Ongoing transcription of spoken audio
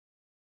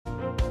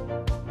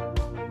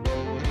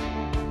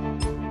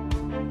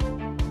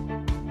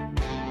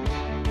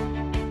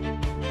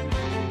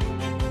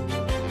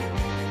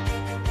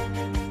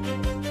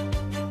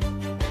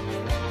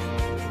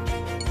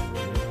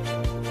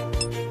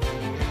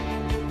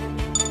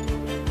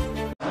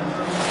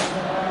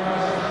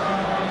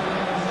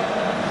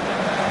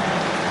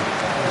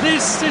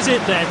This is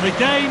it then, the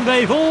game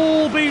they've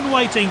all been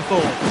waiting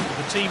for.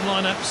 The team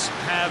lineups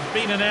have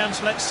been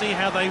announced. Let's see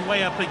how they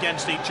weigh up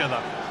against each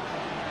other.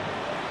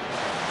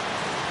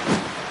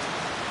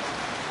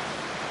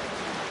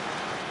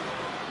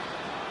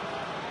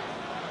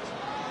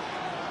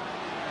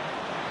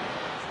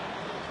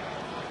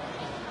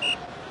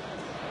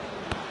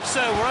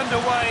 So we're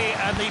underway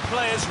and the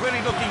players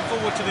really looking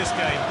forward to this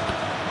game.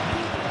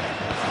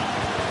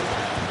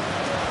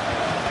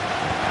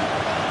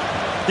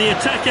 The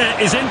attacker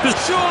is in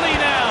position. Surely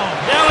now,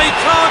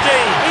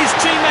 Icardi, his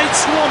teammates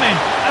swarming,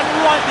 and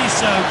rightly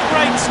so,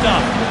 great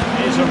stuff.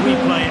 Here's a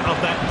replay of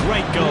that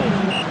great goal.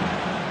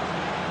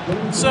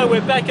 So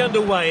we're back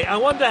underway. I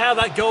wonder how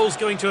that goal's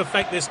going to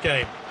affect this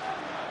game.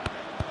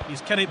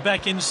 He's cut it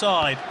back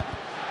inside.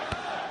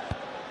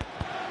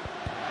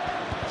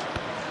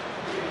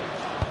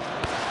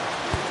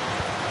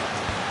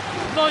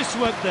 Nice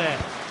work there.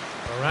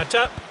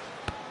 Morata.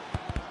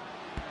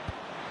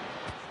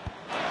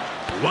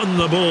 Won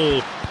the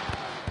ball.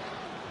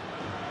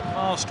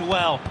 Passed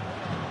well.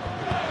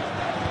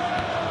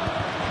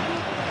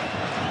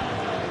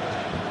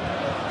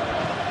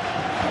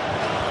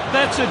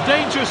 That's a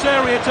dangerous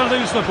area to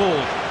lose the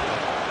ball.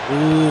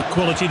 Ooh,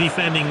 quality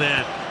defending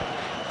there.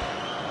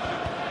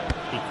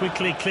 He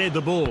quickly cleared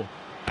the ball.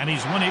 And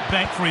he's won it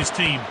back for his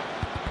team.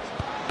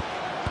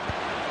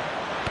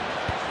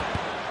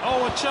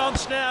 Oh, a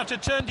chance now to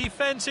turn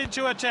defence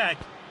into attack.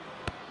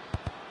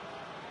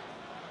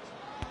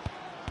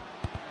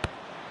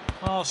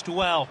 Passed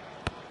well.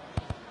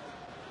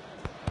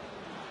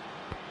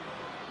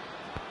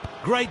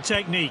 Great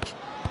technique.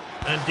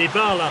 And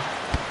Dybala.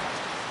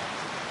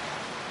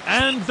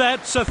 And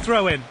that's a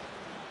throw-in.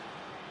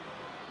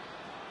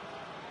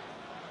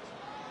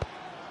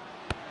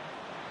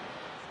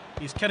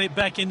 He's cut it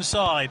back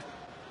inside.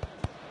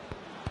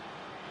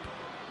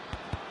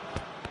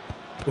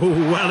 Oh,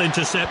 well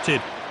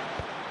intercepted.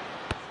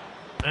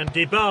 And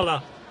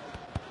Dybala.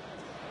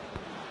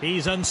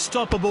 He's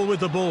unstoppable with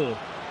the ball.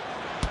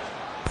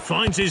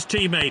 Finds his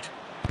teammate.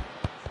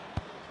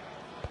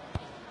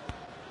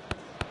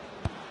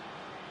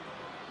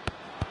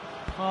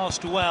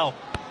 Passed well.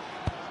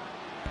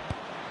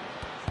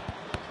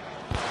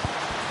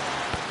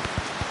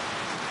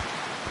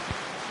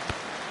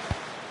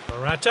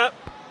 Morata.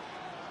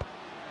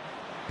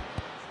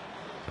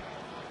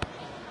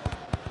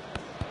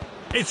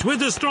 It's with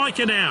the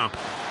striker now.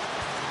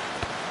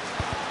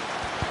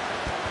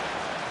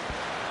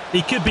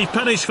 He could be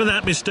punished for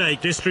that mistake.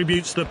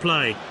 Distributes the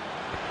play.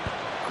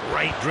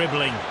 Great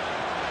dribbling.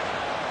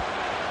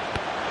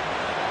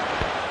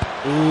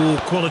 Ooh,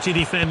 quality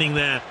defending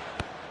there.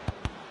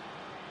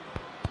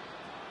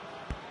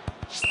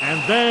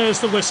 And there's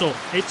the whistle.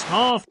 It's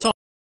half-time.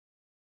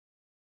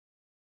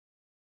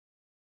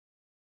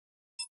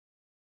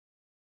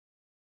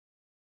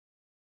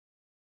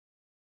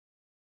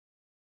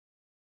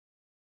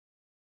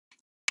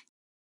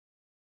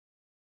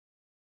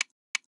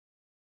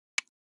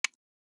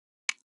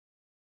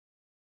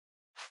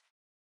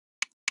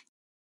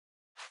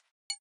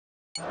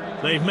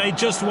 They've made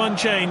just one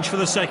change for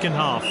the second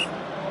half.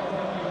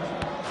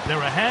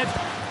 They're ahead,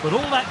 but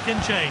all that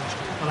can change.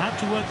 They'll have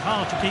to work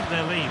hard to keep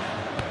their lead.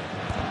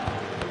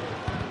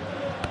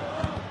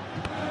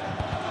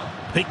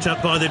 Picked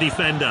up by the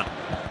defender.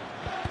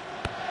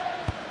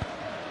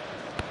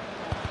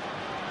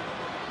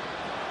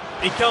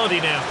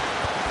 Icardi now.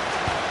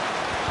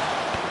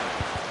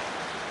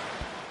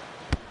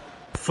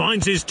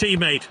 Finds his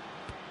teammate.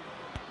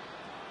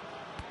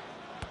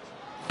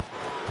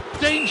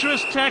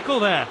 Dangerous tackle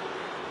there.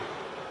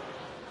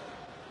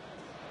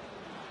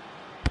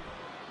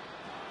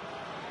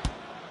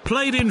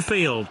 Played in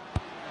field.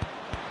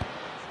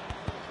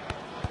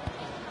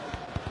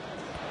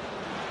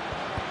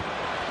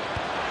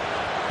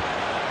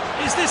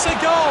 Is this a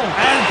goal?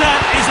 And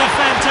that is a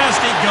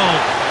fantastic goal.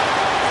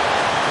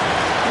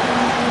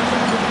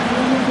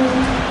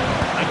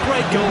 A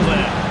great goal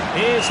there.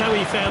 Here's how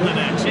he found the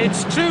net.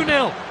 It's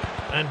 2-0.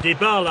 And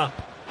Dybala.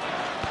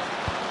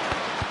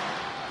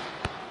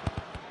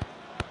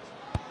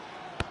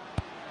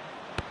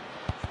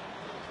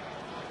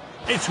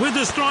 It's with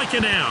the striker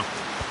now.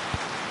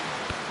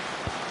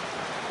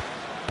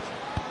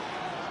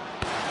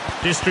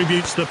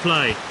 Distributes the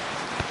play.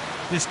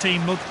 This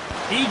team look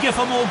eager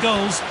for more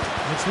goals.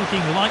 It's looking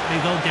likely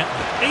they'll get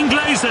them.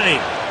 Inglese.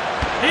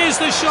 Here's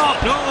the shot.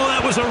 Oh,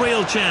 that was a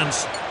real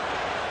chance.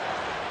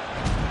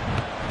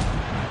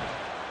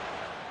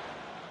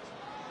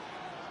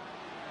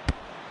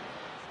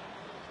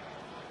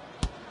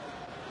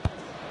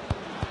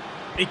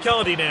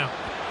 Icardi now.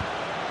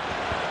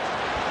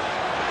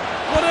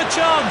 What a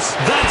chance!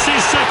 That's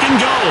his second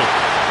goal.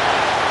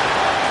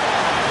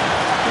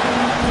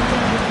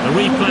 The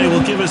replay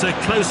will give us a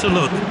closer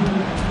look.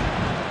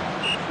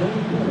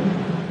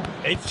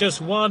 It's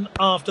just one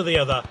after the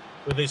other.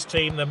 With this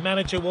team, the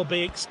manager will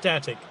be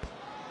ecstatic.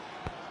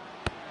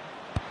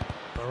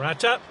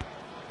 Morata.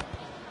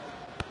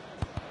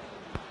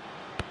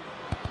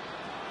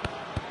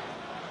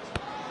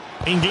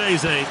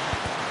 Inglese.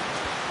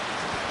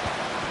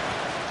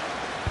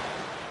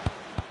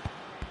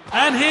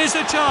 And here's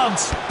a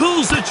chance.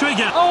 Pulls the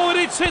trigger. Oh, and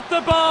it's hit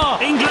the bar.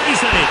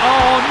 Inglese.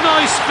 Oh,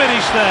 nice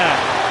finish there.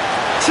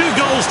 2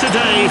 goals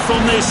today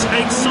from this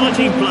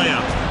exciting player.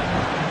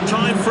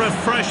 Time for a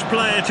fresh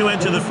player to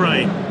enter the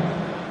fray.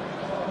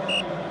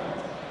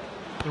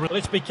 Well,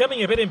 it's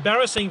becoming a bit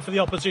embarrassing for the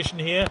opposition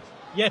here.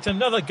 Yet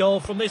another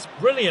goal from this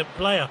brilliant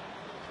player.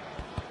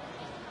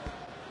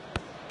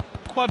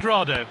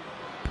 Cuadrado.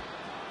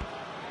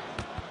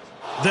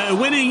 They're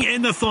winning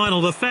in the final.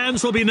 The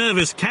fans will be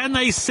nervous. Can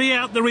they see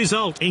out the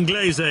result?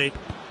 Inglese.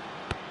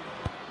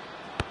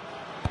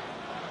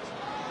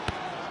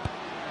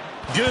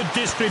 Good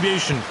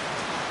distribution.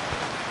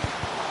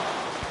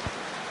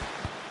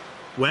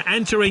 We're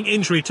entering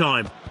injury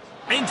time.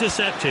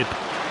 Intercepted.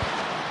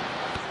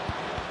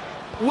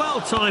 Well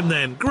timed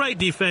then. Great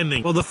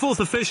defending. Well, the fourth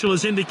official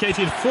has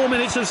indicated 4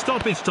 minutes of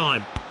stoppage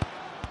time.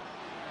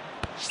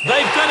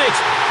 They've done it.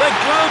 The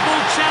Global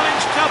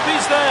Challenge Cup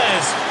is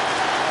theirs.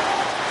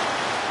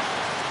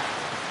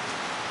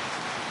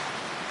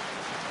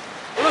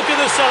 Look at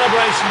the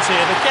celebrations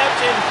here. The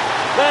captain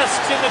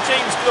basks in the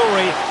team's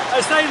glory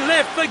as they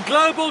lift the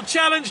Global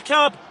Challenge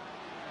Cup